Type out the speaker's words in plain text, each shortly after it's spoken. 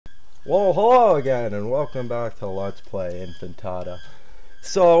Well, hello again, and welcome back to Let's Play Infantata.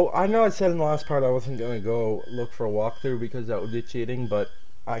 So, I know I said in the last part I wasn't going to go look for a walkthrough because that would be cheating, but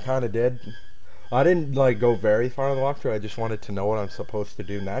I kind of did. I didn't, go very far in the walkthrough, I just wanted to know what I'm supposed to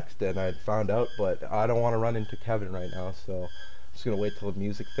do next, and I found out, but I don't want to run into Kevin right now, so I'm just going to wait till the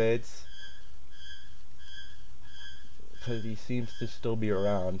music fades, because he seems to still be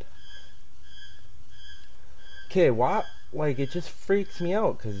around. Okay, what? Like, it just freaks me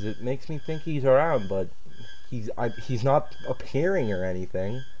out, because it makes me think he's around, but he's not appearing or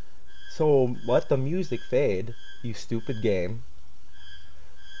anything. So let the music fade, you stupid game.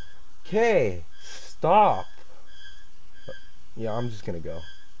 Okay, stop. Yeah, I'm just gonna go.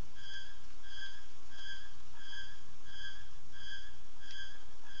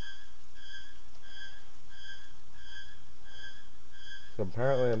 So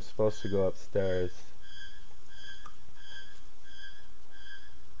apparently I'm supposed to go upstairs.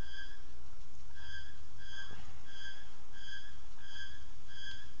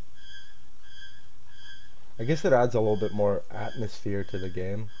 I guess it adds a little bit more atmosphere to the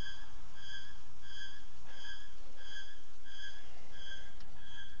game.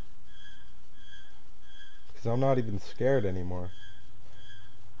 Because I'm not even scared anymore.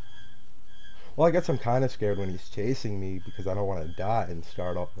 Well, I guess I'm kind of scared when he's chasing me because I don't want to die and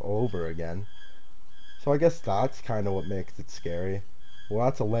start all over again. So I guess that's kind of what makes it scary. Well,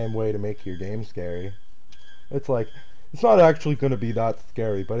 that's a lame way to make your game scary. It's like, it's not actually going to be that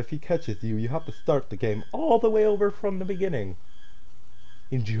scary, but if he catches you, you have to start the game all the way over from the beginning.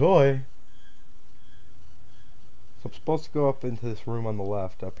 Enjoy! So I'm supposed to go up into this room on the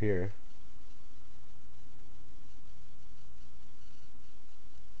left, up here.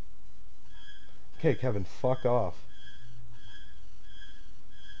 Okay, Kevin, fuck off.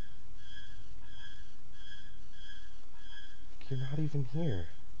 You're not even here.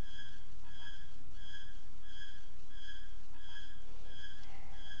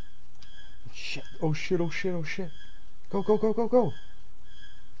 Shit, oh shit, oh shit, oh shit. Go, go, go, go, go!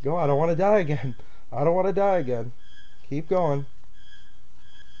 Go, I don't want to die again. I don't want to die again. Keep going.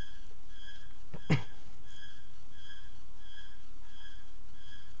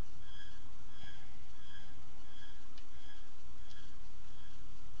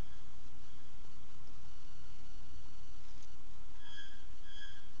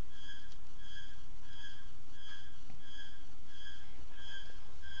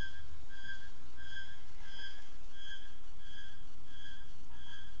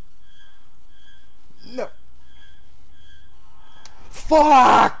 No.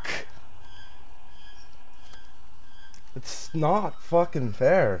 Fuck! It's not fucking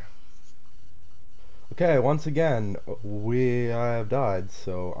fair. Okay, once again, we have died,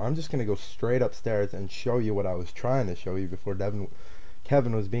 so I'm just gonna go straight upstairs and show you what I was trying to show you before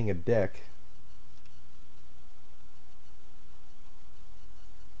Kevin was being a dick.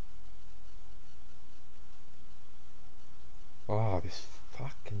 Oh, this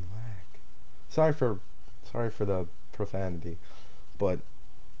fucking lag. Sorry for, sorry for the profanity, but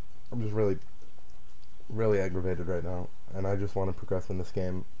I'm just really aggravated right now, and I just want to progress in this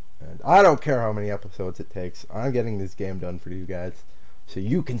game. And I don't care how many episodes it takes. I'm getting this game done for you guys, so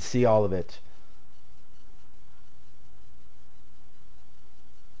you can see all of it.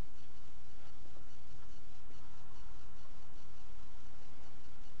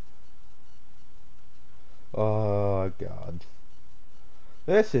 Oh god.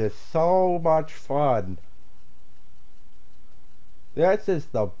 This is so much fun. This is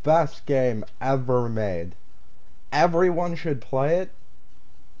the best game ever made. Everyone should play it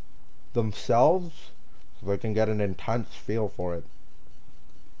themselves so they can get an intense feel for it.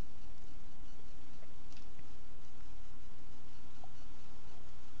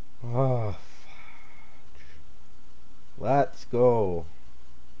 Oh, let's go.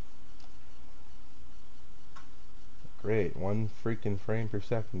 Great, 1 freaking frame per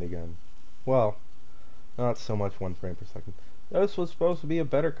second again. Well, not so much 1 frame per second. This was supposed to be a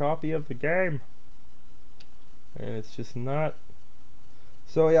better copy of the game, and it's just not.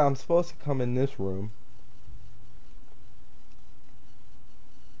 So yeah, I'm supposed to come in this room.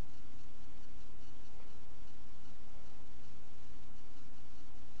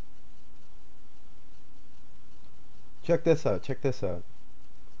 Check this out, check this out.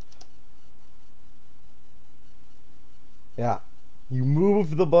 Yeah, you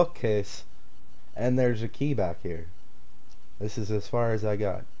move the bookcase, and there's a key back here. This is as far as I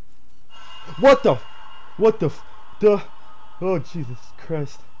got. What the? What the? Duh. Oh, Jesus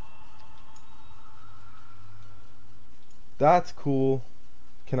Christ. That's cool.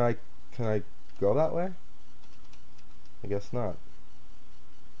 Can I go that way? I guess not.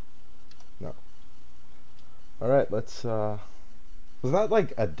 No. Alright, let's, was that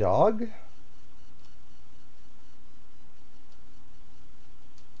like a dog?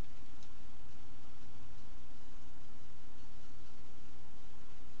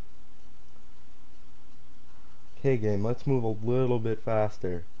 Okay, game, let's move a little bit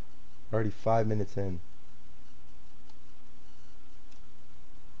faster. Already 5 minutes in.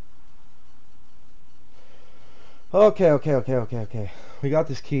 Okay. We got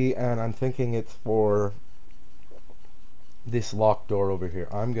this key, and I'm thinking it's for this locked door over here.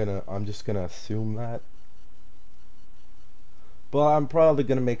 I'm just gonna assume that. But I'm probably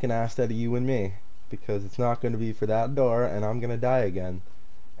gonna make an ass out of you and me. Because it's not gonna be for that door, and I'm gonna die again.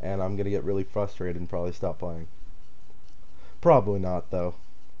 And I'm gonna get really frustrated and probably stop playing. Probably not, though.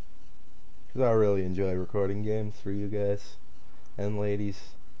 Because I really enjoy recording games for you guys and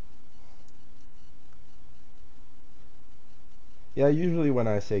ladies. Yeah, usually when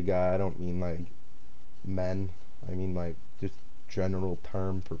I say guy, I don't mean like men. I mean like just general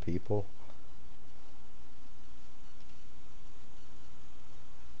term for people.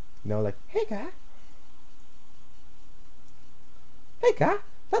 You know, like, hey guy. Hey guy,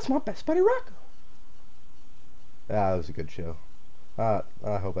 that's my best buddy Rocco. Ah, that was a good show. I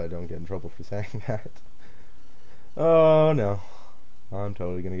hope I don't get in trouble for saying that. Oh no. I'm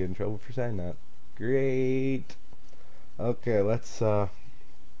totally gonna get in trouble for saying that. Great. Okay, let's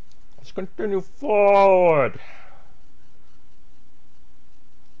continue forward.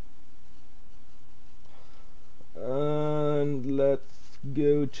 And let's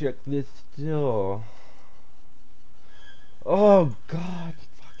go check this door. Oh god,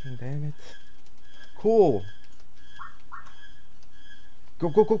 fucking damn it. Cool.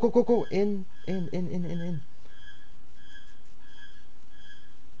 Go. In. There's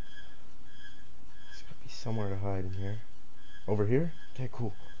gotta be somewhere to hide in here. Over here? Okay,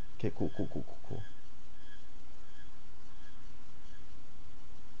 cool. Okay, cool.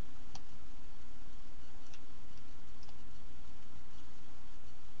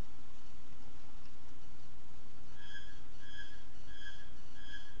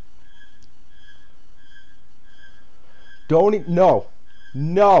 Don't e- No.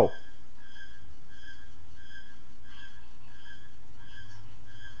 No.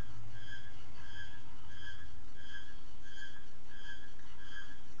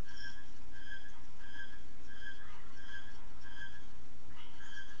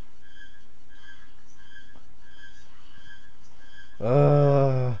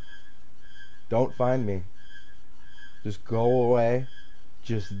 Don't find me. Just go away.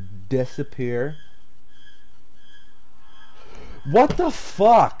 Just disappear. What the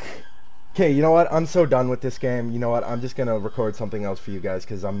fuck? Okay, you know what? I'm so done with this game. You know what? I'm just gonna record something else for you guys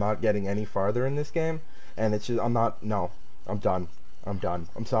because I'm not getting any farther in this game. And it's just, I'm not, no. I'm done.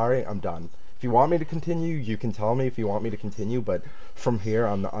 I'm sorry, I'm done. If you want me to continue, you can tell me if you want me to continue, but from here,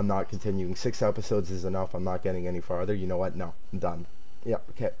 I'm not continuing. 6 episodes is enough. I'm not getting any farther. You know what? No, I'm done. Yeah,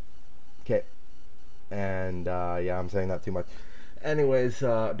 okay. And, yeah, I'm saying that too much. Anyways,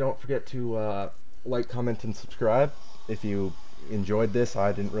 don't forget to, like, comment, and subscribe if you enjoyed this.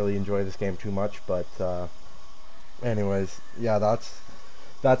 I didn't really enjoy this game too much, but, anyways, yeah,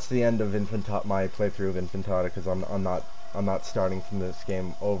 that's the end of my playthrough of Infantata, because I'm not starting from this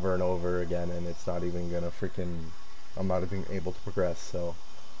game over and over again, and it's not even gonna I'm not even able to progress, so.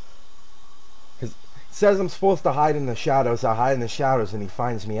 Because it says I'm supposed to hide in the shadows, I hide in the shadows, and he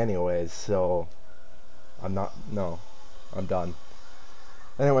finds me anyways, so. No. I'm done.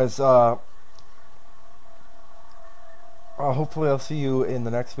 Anyways, hopefully I'll see you in the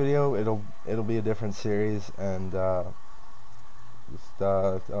next video. It'll be a different series, and, I'll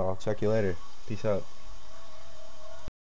check you later. Peace out.